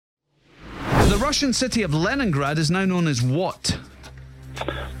The Russian city of Leningrad is now known as what?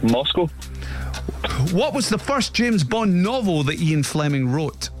 Moscow. What was the first James Bond novel that Ian Fleming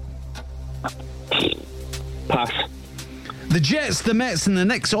wrote? Pass. The Jets, the Mets and the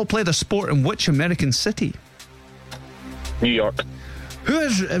Knicks all play their sport in which American city? New York. Who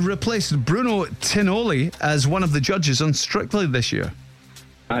has replaced Bruno Tinoli as one of the judges on Strictly this year?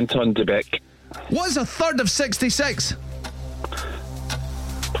 Anton Dubek. What is a third of 66?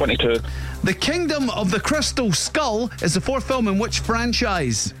 22. The Kingdom of the Crystal Skull is the fourth film in which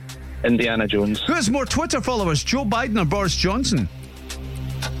franchise? Indiana Jones. Who has more Twitter followers, Joe Biden or Boris Johnson?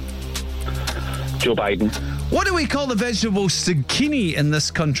 Joe Biden. What do we call the vegetable zucchini in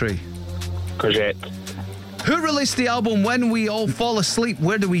this country? Courgette. Who released the album When We All Fall Asleep,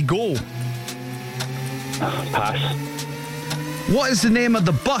 Where Do We Go? Pass. What is the name of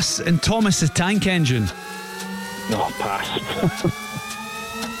the bus in Thomas the Tank Engine? No, pass.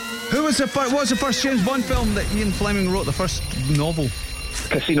 What was the first James Bond film that Ian Fleming wrote, the first novel?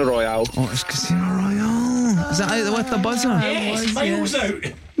 Casino Royale. Oh, it's Casino Royale. Is that out with the buzzer? Yes, miles out.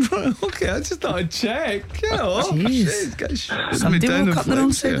 Okay, I just thought I'd check. You know, Jeez. Somebody woke up the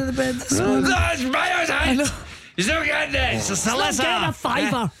wrong side of the bed this morning. That's miles out. You still getting this? It's a solicitor. Get a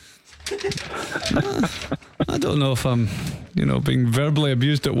fiver. I don't know if I'm, being verbally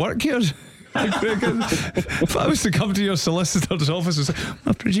abused at work here. If I was to come to your solicitor's office and say,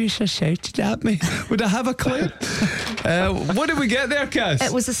 my producer shouted at me, would I have a clue? What did we get there, Cass?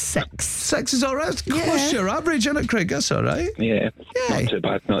 It was a 6. 6 is alright. Close to your average, isn't it, Craig? That's alright. Yeah. Yay.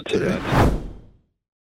 Not too bad.